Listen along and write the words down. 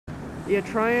Yeah,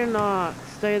 try and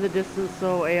stay the distance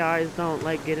so AIs don't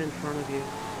like get in front of you.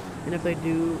 And if they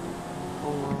do,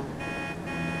 oh well.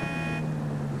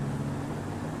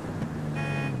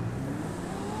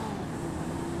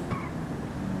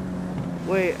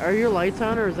 Wait, are your lights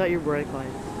on or is that your brake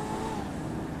lights?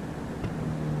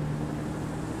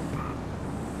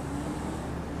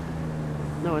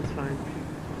 No, it's fine.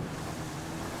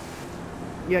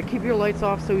 Yeah, keep your lights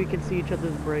off so we can see each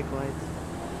other's brake lights.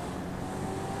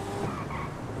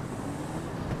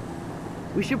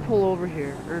 We should pull over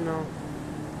here, or no?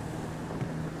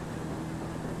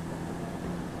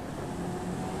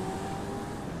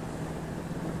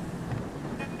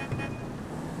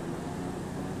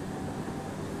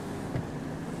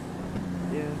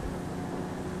 Yeah.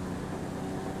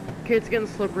 Okay, it's getting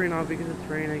slippery now because it's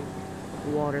raining.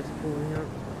 The water's pooling up.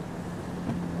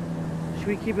 Should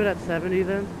we keep it at 70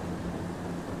 then?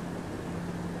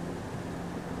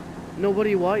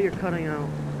 Nobody what? You're cutting out.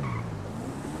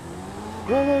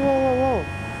 Whoa, whoa, whoa, whoa, whoa.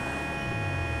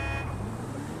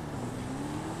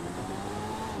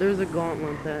 There's a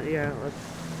gauntlet that, yeah, let's...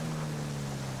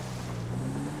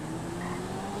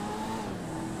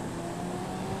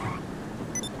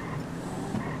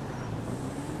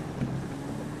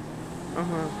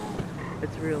 Uh-huh.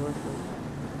 It's realistic.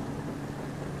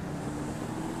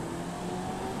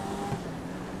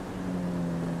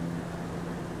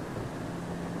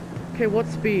 Okay, what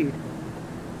speed?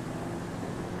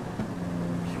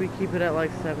 Should we keep it at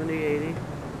like 70, 80?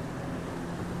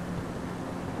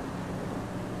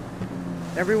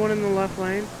 Everyone in the left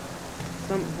lane?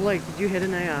 Blake, did you hit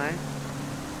an AI?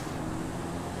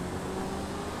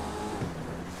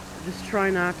 Just try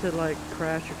not to like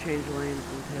crash or change lanes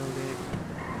and tailgate.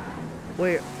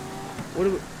 Wait, what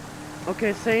do we...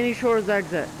 Okay, Sandy Shores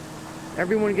exit.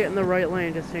 Everyone get in the right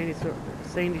lane to Sandy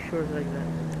Shores exit.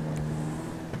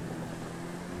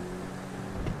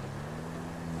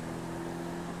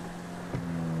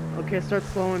 Okay, start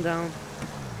slowing down.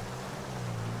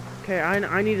 Okay,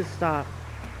 I need to stop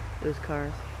those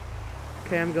cars.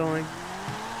 Okay, I'm going.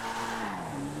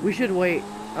 We should wait.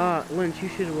 Lynch, you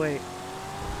should wait.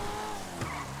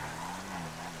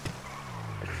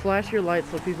 Flash your lights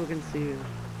so people can see you.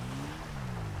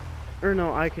 Or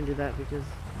no, I can do that because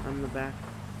I'm in the back.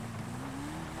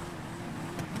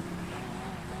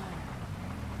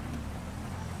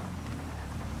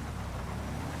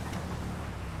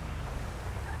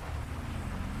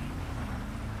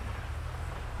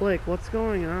 Blake, what's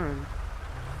going on?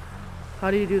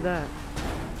 How do you do that?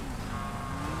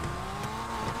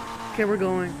 Okay, we're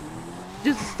going.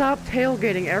 Just stop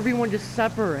tailgating. Everyone just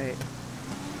separate.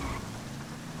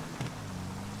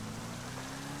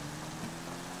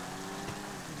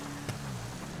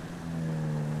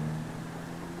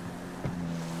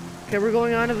 Okay, we're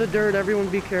going onto the dirt. Everyone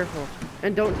be careful.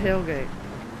 And don't tailgate.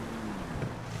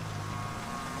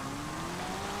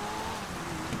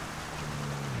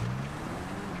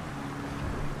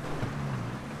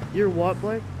 You're what,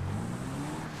 Blake?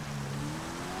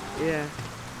 Yeah,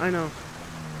 I know.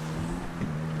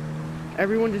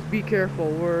 Everyone just be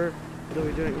careful. What are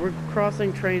we doing? We're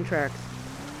crossing train tracks.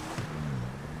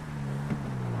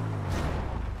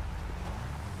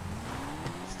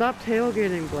 Stop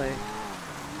tailgating, Blake.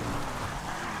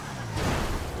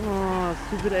 Oh,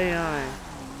 stupid AI.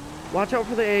 Watch out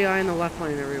for the AI in the left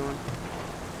lane, everyone.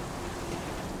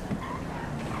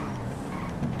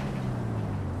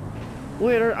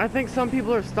 Wait, I think some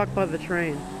people are stuck by the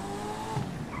train.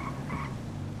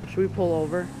 Should we pull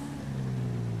over?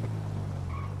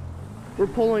 We're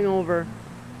pulling over.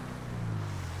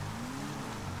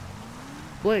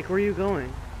 Blake, where are you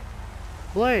going?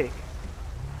 Blake!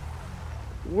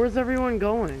 Where's everyone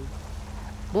going?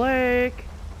 Blake!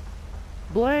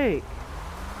 Blake!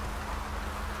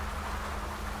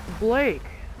 Blake!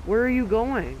 Where are you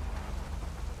going?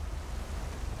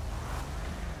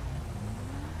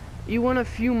 You went a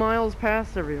few miles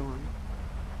past everyone.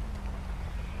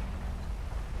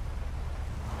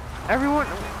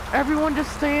 Everyone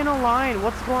just stay in a line.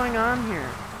 What's going on here?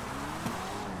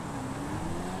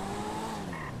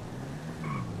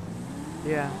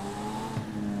 Yeah.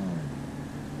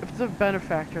 If it's a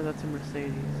benefactor, that's a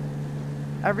Mercedes.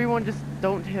 Everyone just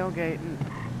don't tailgate and...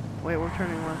 Wait, we're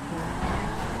turning left here.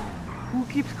 Who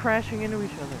keeps crashing into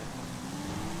each other?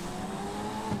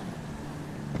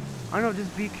 I know,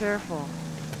 just be careful.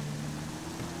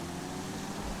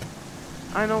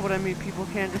 I know, but I mean, people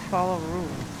can't just follow rules.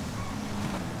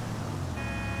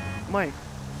 Mike.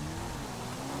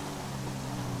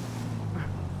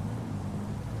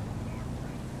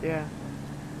 Yeah.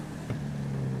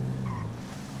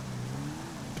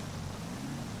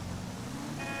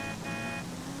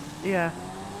 Yeah.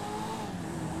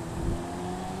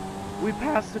 We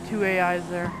passed the 2 AIs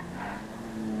there.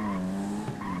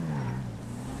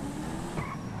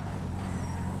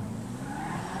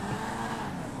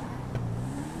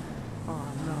 Oh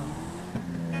no.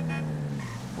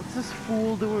 What's this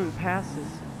fool doing passes?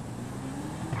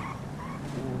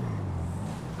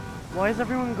 Why is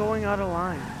everyone going out of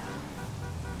line?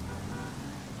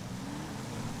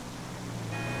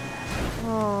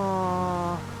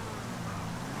 Oh.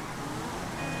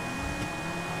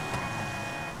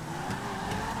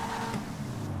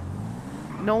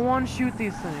 No one shoot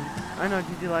these things. I know,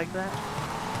 did you like that?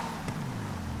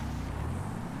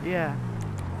 Yeah.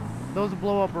 Those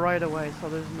blow up right away, so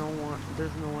there's no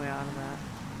way out of that.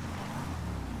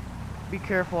 Be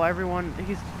careful, everyone.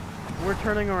 We're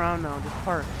turning around now, just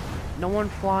park. No one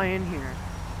fly in here.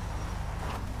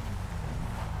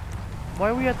 Why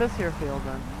are we at this here field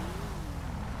then?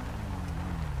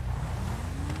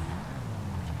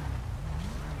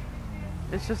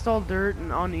 It's just all dirt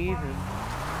and uneven.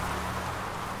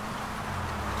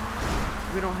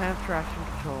 We don't have traction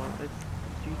control. It's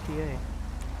GTA.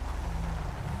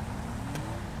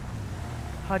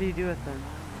 How do you do it then?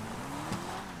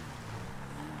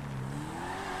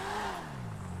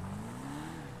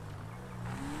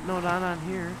 No, not on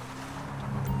here.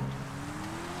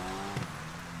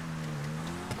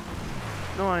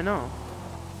 No, I know.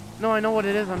 No, I know what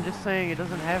it is. I'm just saying it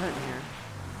doesn't have it in here.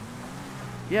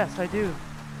 Yes, I do.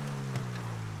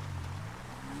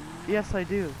 Yes, I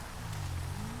do.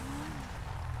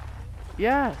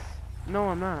 Yes. No,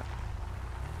 I'm not.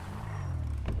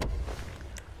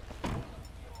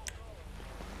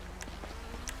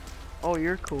 Oh,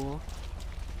 you're cool.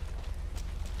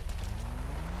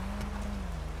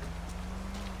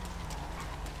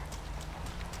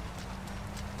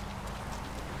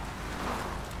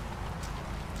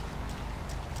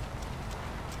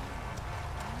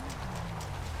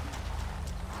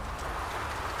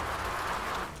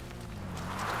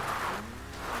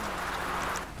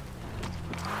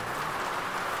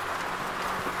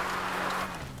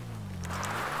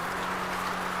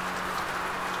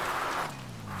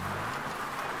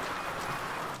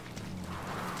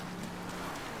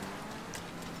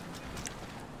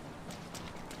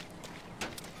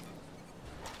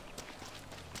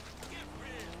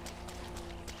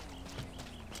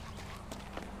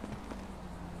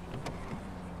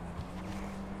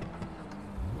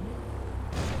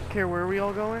 Okay, where are we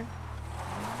all going?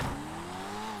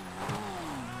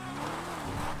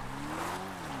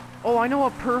 Oh, I know a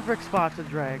perfect spot to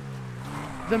drag.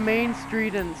 The main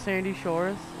street in Sandy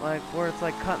Shores, like where it's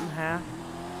like cut in half.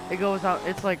 It goes out,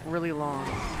 it's like really long.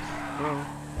 Bro.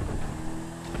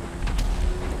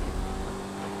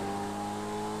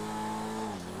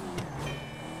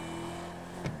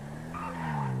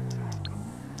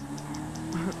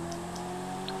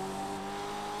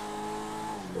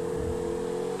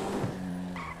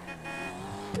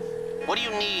 What do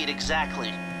you need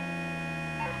exactly?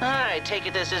 I take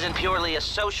it this isn't purely a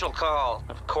social call.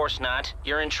 Of course not.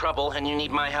 You're in trouble and you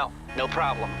need my help. No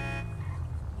problem.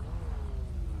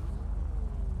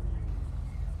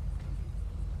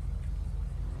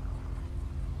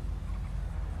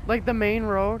 Like the main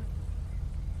road?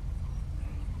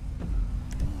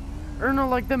 Or no,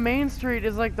 like the main street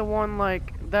is like the one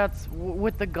like that's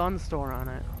with the gun store on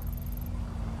it.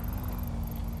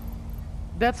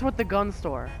 That's with the gun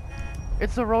store.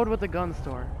 It's the road with the gun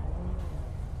store.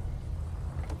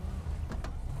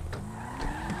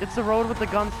 It's the road with the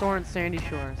gun store in Sandy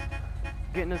Shores.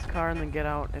 Get in his car and then get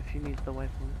out if you need the waypoint.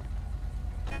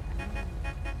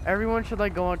 Everyone should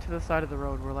like go out to the side of the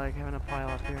road. We're like having a pile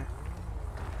up here.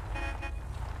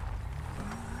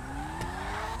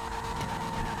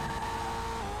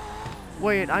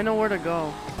 Wait, I know where to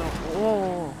go. So,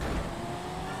 whoa.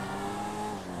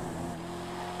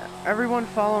 Everyone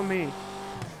follow me.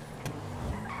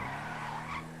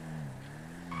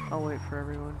 I'll wait for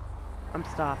everyone. I'm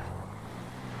stopped.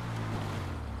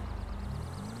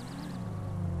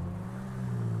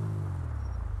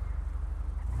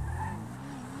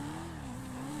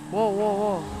 Whoa, whoa,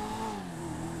 whoa.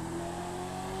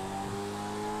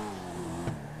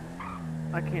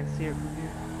 I can't see it from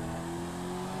here.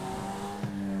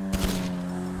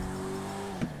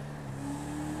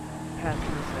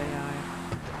 Passing this AI.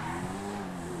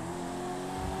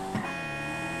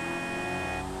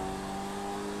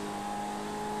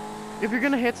 If you're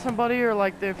gonna hit somebody, or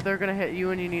like if they're gonna hit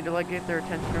you and you need to like get their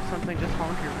attention or something, just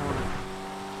honk your horn.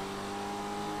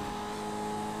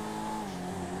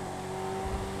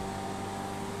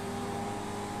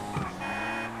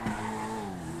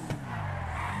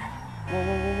 Whoa,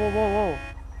 whoa, whoa, whoa, whoa, whoa.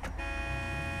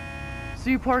 So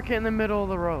you park it in the middle of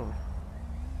the road.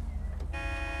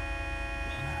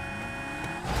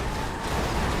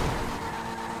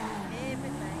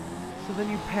 So then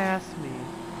you pass me.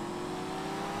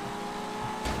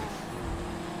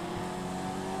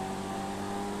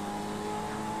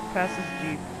 Pass this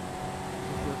Jeep.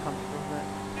 You feel comfortable with that.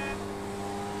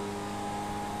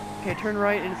 Okay, turn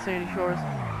right into Sandy Shores.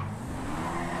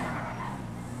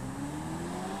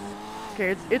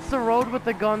 Okay, it's the road with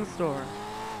the gun store.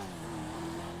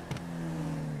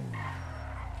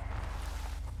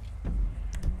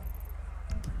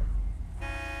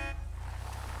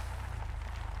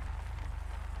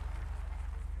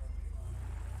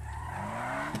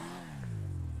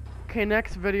 Okay,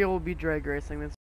 next video will be drag racing.